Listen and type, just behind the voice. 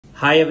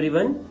Hi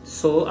everyone.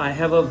 So I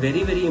have a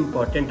very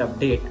important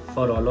update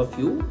for all of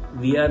you.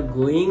 We are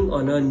going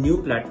on a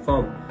new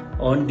platform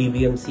on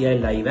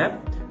DBMCI live app.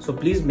 So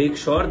please make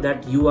sure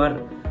that you are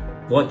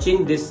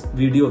watching this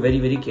video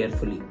very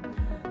carefully.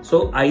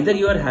 So either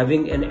you are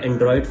having an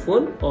Android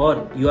phone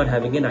or you are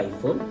having an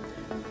iPhone.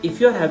 If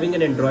you are having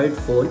an Android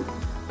phone,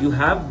 you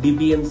have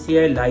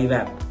DBMCI live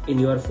app in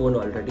your phone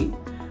already.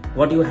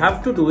 What you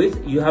have to do is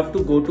you have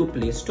to go to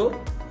Play Store,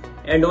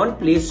 and on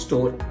Play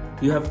Store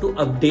you have to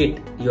update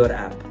your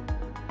app.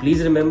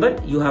 Please remember,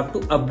 you have to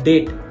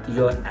update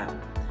your app.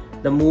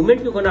 The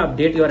moment you're gonna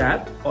update your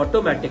app,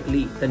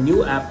 automatically the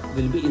new app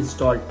will be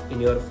installed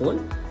in your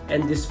phone,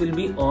 and this will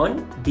be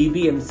on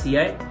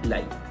DBMCI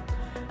live.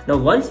 Now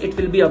once it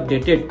will be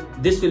updated,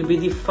 this will be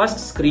the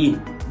first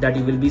screen that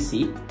you will be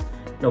seeing.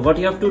 Now what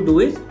you have to do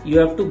is you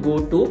have to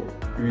go to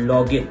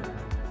login.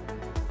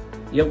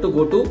 You have to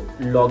go to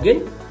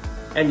login,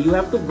 and you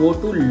have to go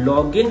to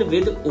login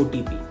with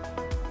OTP,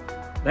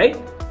 right?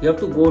 You have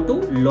to go to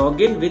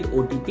login with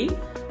OTP,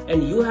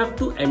 and you have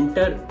to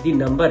enter the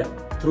number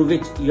through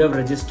which you have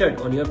registered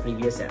on your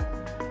previous app.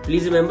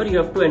 Please remember, you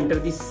have to enter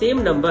the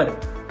same number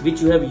which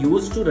you have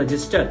used to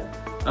register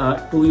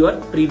to your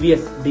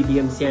previous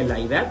DBMCI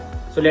live app.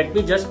 So let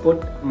me just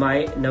put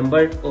my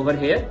number over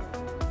here.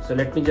 So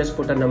let me just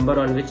put a number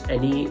on which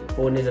any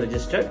phone is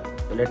registered.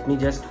 So let me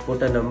just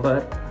put a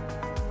number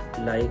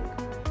like,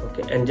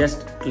 okay, and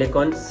just click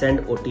on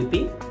send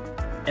OTP,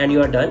 and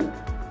you are done.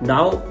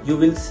 Now you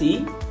will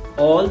see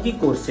all the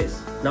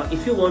courses. Now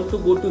if you want to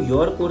go to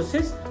your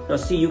courses, now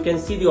see, you can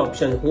see the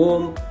option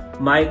home,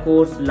 my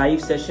course, live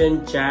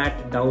session,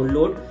 chat,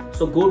 download.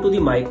 So go to the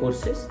my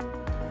courses,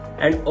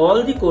 and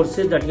all the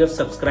courses that you have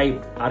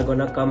subscribed are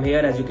gonna come here.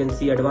 As you can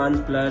see,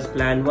 advanced plus,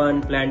 plan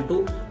 1, plan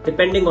 2,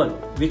 depending on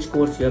which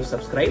course you have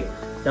subscribed.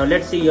 Now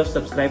let's say you have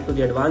subscribed to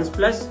the advanced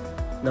plus.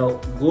 Now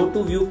go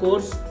to view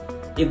course.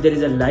 If there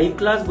is a live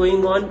class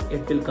going on,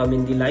 it will come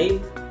in the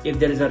live. If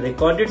there is a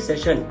recorded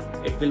session,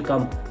 it will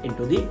come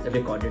into the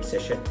recorded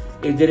session.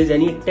 If there is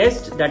any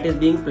test that is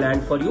being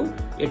planned for you,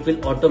 it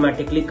will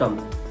automatically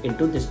come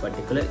into this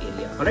particular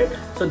area. Alright,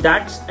 so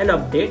that's an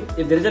update.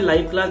 If there is a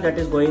live class that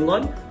is going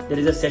on, there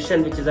is a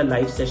session which is a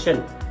live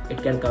session,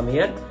 it can come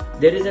here.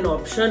 There is an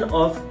option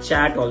of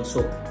chat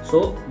also.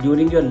 So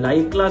during your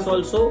live class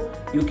also,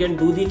 you can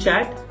do the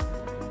chat.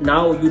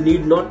 Now you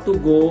need not to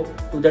go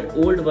to that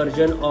old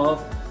version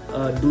of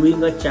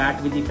doing a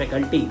chat with the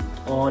faculty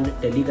on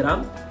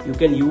Telegram. You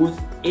can use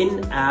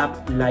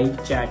in-app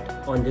live chat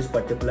on this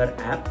particular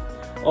app.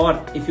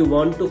 Or if you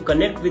want to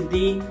connect with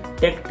the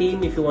tech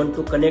team, if you want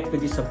to connect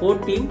with the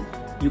support team,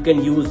 you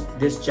can use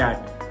this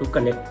chat to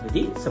connect with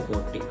the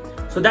support team.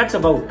 So that's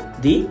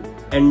about the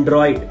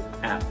Android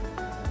app.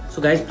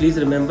 So guys, please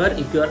remember,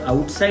 if you are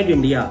outside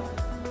India,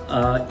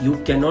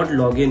 you cannot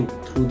log in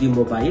through the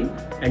mobile,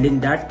 and in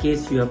that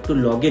case you have to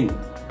log in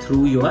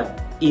through your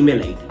email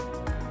ID.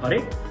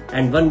 Alright.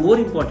 And one more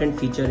important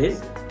feature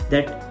is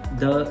that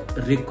the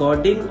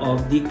recording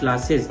of the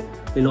classes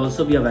will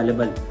also be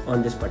available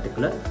on this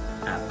particular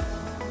app.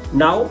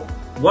 Now,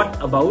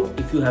 what about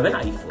if you have an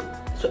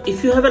iPhone? So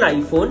if you have an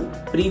iPhone,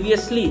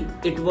 previously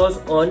it was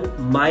on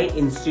My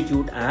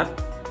Institute app.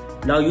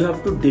 Now you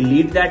have to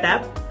delete that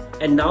app,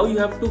 and now you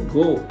have to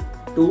go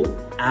to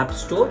App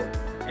Store,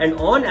 and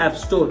on App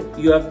Store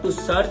you have to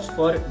search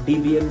for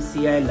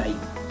DBMCI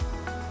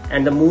Live.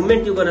 And the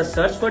moment you're gonna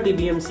search for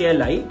DBMCI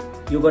Live,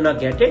 you're gonna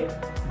get it.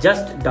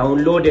 Just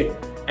download it,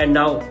 and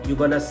now you're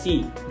gonna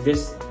see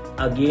this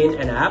again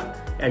an app,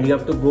 and you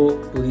have to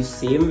go to the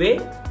same way.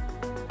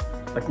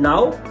 But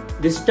now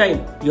this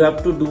time you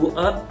have to do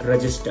a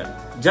register.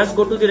 Just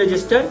go to the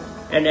register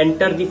and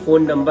enter the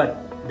phone number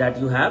that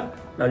you have.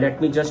 Now let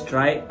me just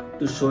try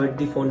to show it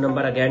the phone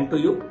number again to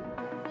you.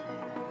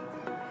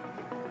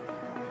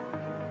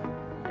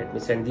 Let me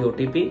send the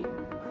OTP,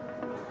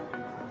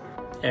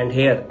 and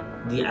here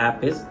the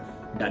app is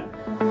done.